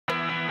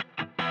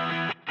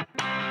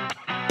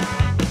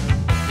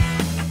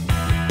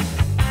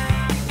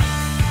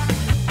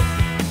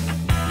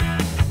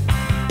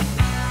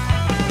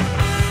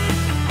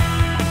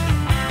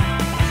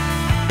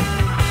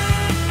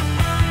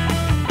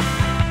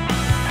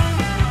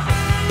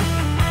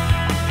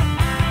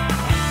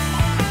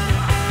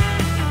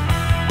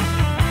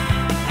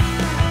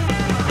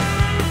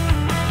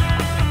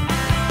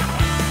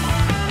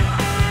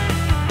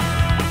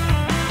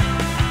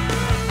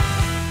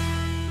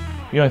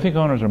I think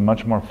owners are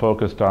much more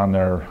focused on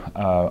their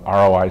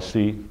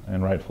ROIC,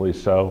 and rightfully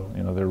so.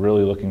 They're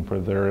really looking for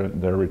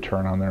their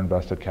return on their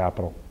invested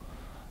capital.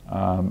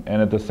 And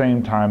at the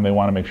same time, they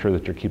want to make sure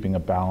that you're keeping a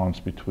balance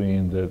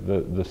between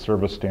the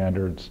service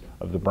standards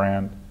of the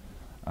brand,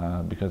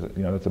 because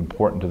that's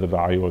important to the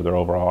value of their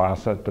overall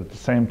asset. But at the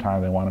same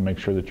time, they want to make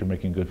sure that you're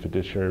making good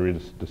fiduciary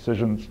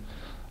decisions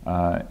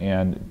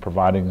and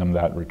providing them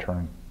that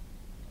return.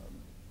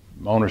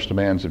 Owners'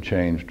 demands have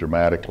changed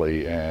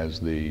dramatically as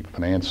the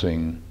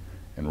financing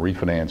and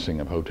refinancing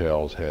of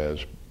hotels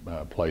has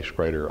placed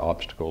greater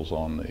obstacles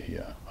on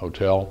the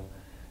hotel,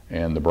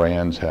 and the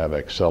brands have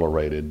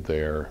accelerated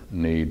their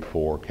need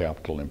for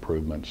capital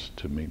improvements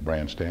to meet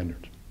brand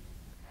standards.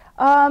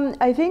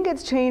 I think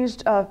it's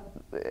changed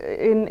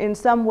in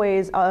some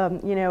ways.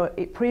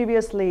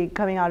 Previously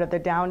coming out of the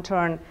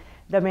downturn,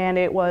 the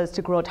mandate was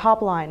to grow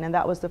top line, and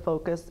that was the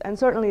focus. And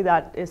certainly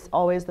that is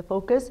always the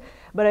focus.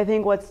 But I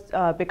think what's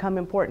become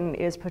important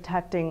is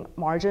protecting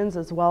margins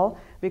as well,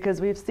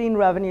 because we've seen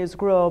revenues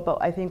grow, but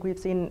I think we've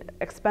seen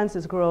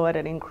expenses grow at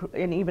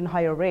an even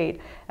higher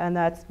rate, and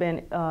that's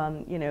been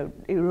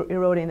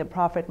eroding the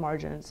profit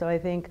margin. So I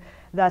think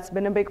that's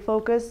been a big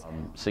focus.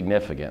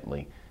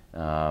 Significantly.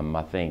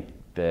 I think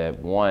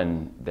that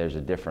there's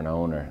a different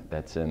owner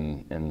that's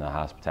in the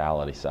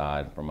hospitality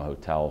side from a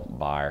hotel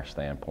buyer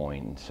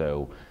standpoint, and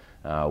so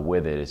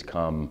with it has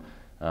come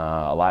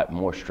a lot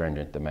more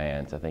stringent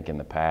demands. I think in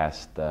the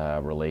past,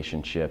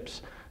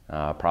 relationships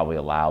probably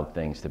allowed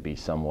things to be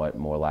somewhat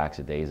more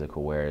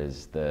lackadaisical,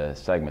 whereas the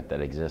segment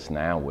that exists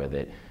now with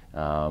it,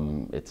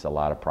 it's a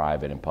lot of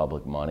private and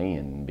public money,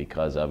 and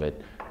because of it,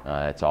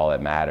 it's all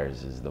that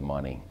matters is the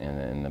money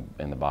and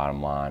the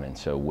bottom line. And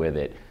so with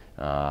it,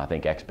 I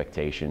think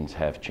expectations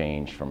have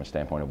changed from a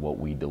standpoint of what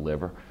we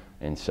deliver,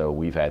 and so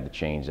we've had to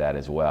change that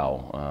as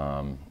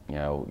well.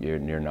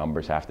 Your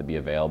numbers have to be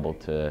available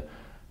to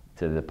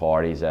the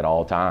parties at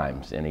all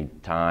times, any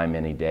time,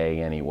 any day,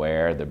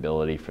 anywhere, the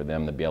ability for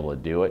them to be able to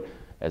do it,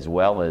 as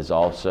well as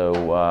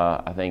also,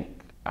 I think,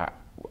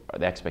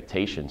 the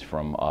expectations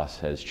from us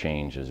has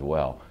changed as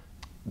well.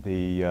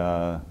 The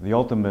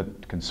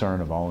ultimate concern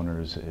of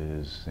owners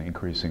is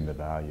increasing the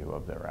value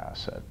of their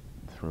asset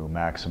through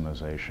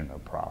maximization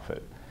of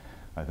profit.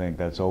 I think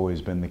that's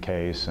always been the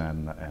case,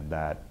 and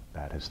that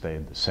has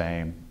stayed the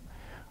same.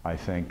 I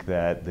think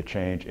that the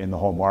change in the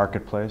whole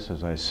marketplace,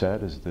 as I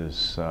said, is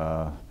this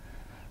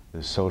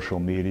social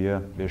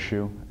media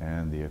issue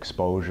and the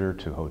exposure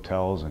to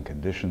hotels and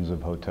conditions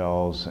of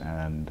hotels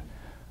and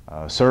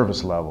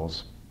service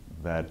levels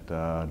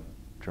that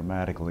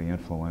dramatically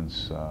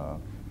influence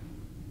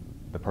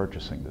the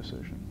purchasing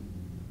decision.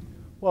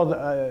 Well,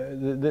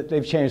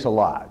 they've changed a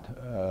lot.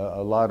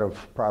 A lot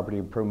of property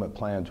improvement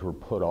plans were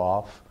put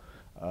off.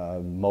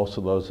 Most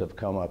of those have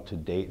come up to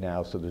date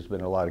now, so there's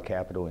been a lot of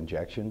capital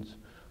injections.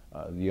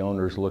 The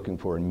owner's looking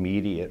for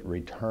immediate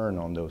return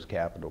on those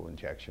capital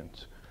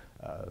injections.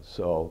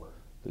 So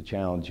the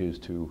challenge is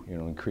to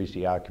increase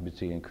the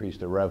occupancy, increase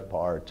the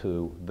RevPAR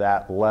to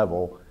that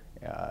level,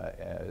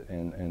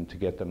 and to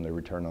get them the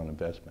return on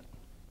investment.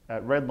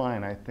 At Red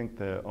Lion, I think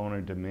the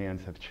owner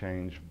demands have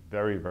changed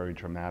very, very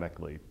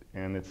dramatically,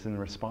 and it's in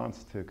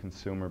response to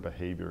consumer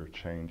behavior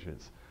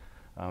changes.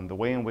 The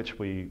way in which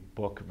we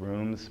book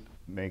rooms,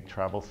 make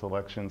travel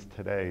selections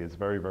today is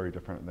very, very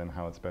different than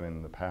how it's been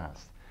in the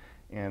past.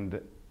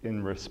 And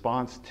in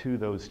response to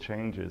those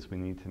changes, we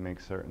need to make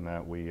certain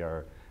that we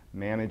are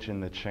managing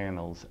the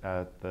channels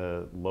at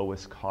the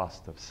lowest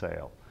cost of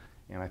sale.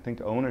 And I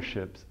think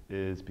ownership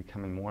is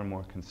becoming more and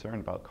more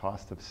concerned about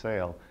cost of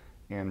sale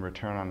and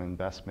return on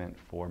investment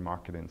for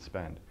market and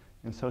spend.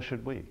 And so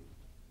should we.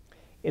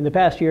 In the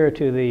past year or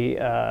two, the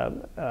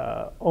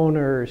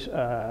owners'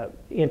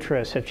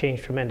 interests have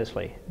changed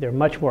tremendously. They're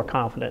much more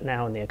confident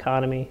now in the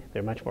economy.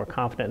 They're much more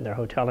confident in their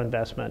hotel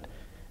investment.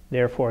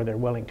 Therefore, they're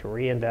willing to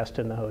reinvest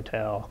in the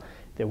hotel.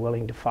 They're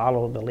willing to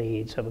follow the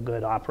leads of a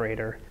good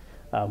operator,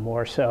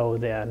 more so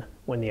than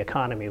when the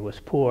economy was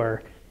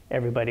poor.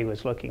 Everybody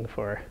was looking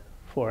for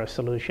a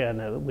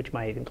solution, which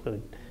might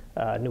include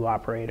new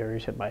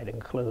operators. It might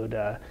include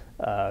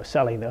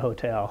selling the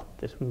hotel.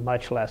 There's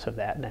much less of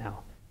that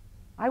now.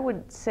 I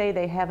would say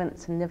they haven't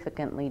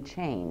significantly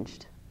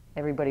changed.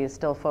 Everybody is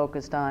still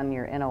focused on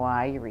your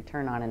NOI, your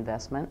return on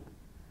investment.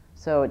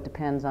 So it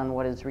depends on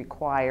what is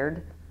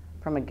required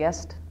from a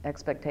guest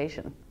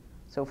expectation.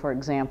 So for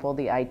example,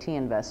 the IT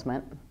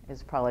investment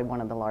is probably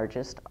one of the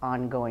largest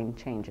ongoing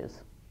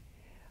changes.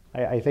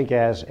 I think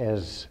as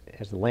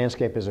the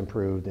landscape has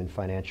improved and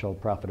financial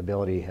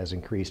profitability has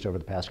increased over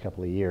the past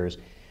couple of years,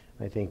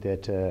 I think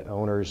that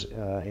owners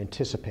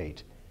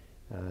anticipate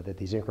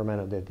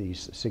that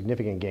these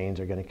significant gains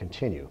are going to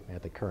continue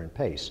at the current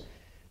pace.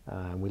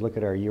 We look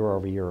at our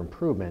year-over-year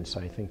improvements.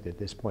 I think that at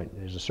this point,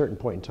 there's a certain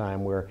point in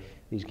time where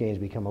these gains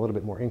become a little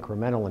bit more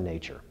incremental in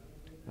nature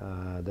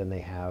than they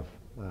have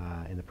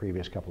in the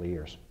previous couple of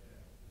years.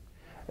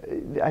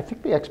 I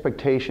think the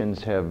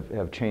expectations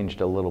have changed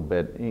a little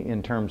bit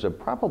in terms of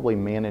probably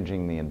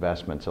managing the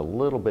investments a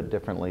little bit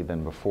differently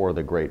than before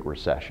the Great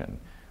Recession.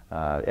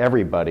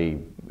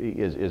 everybody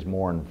is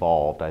more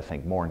involved, I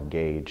think, more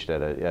engaged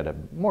at a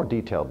more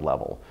detailed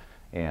level.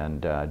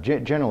 And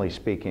generally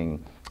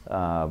speaking,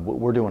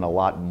 we're doing a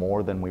lot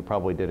more than we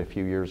probably did a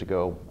few years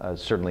ago.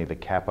 Certainly the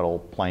capital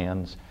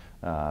plans,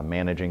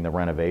 managing the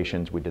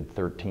renovations, we did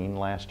 13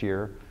 last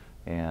year.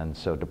 And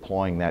so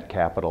deploying that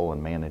capital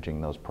and managing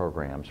those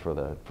programs for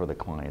the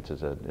clients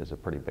is a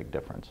pretty big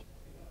difference.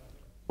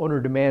 Owner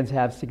demands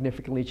have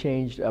significantly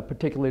changed,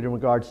 particularly in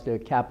regards to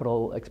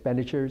capital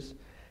expenditures,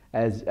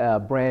 as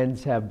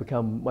brands have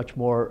become much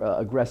more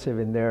aggressive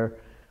in their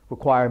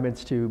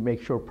requirements to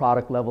make sure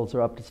product levels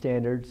are up to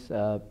standards,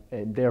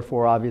 and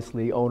therefore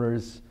obviously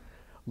owners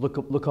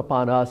look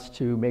upon us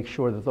to make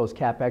sure that those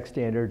CapEx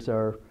standards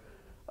are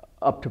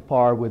up to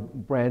par with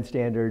brand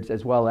standards,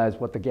 as well as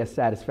what the guest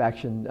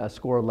satisfaction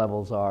score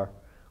levels are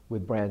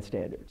with brand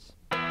standards.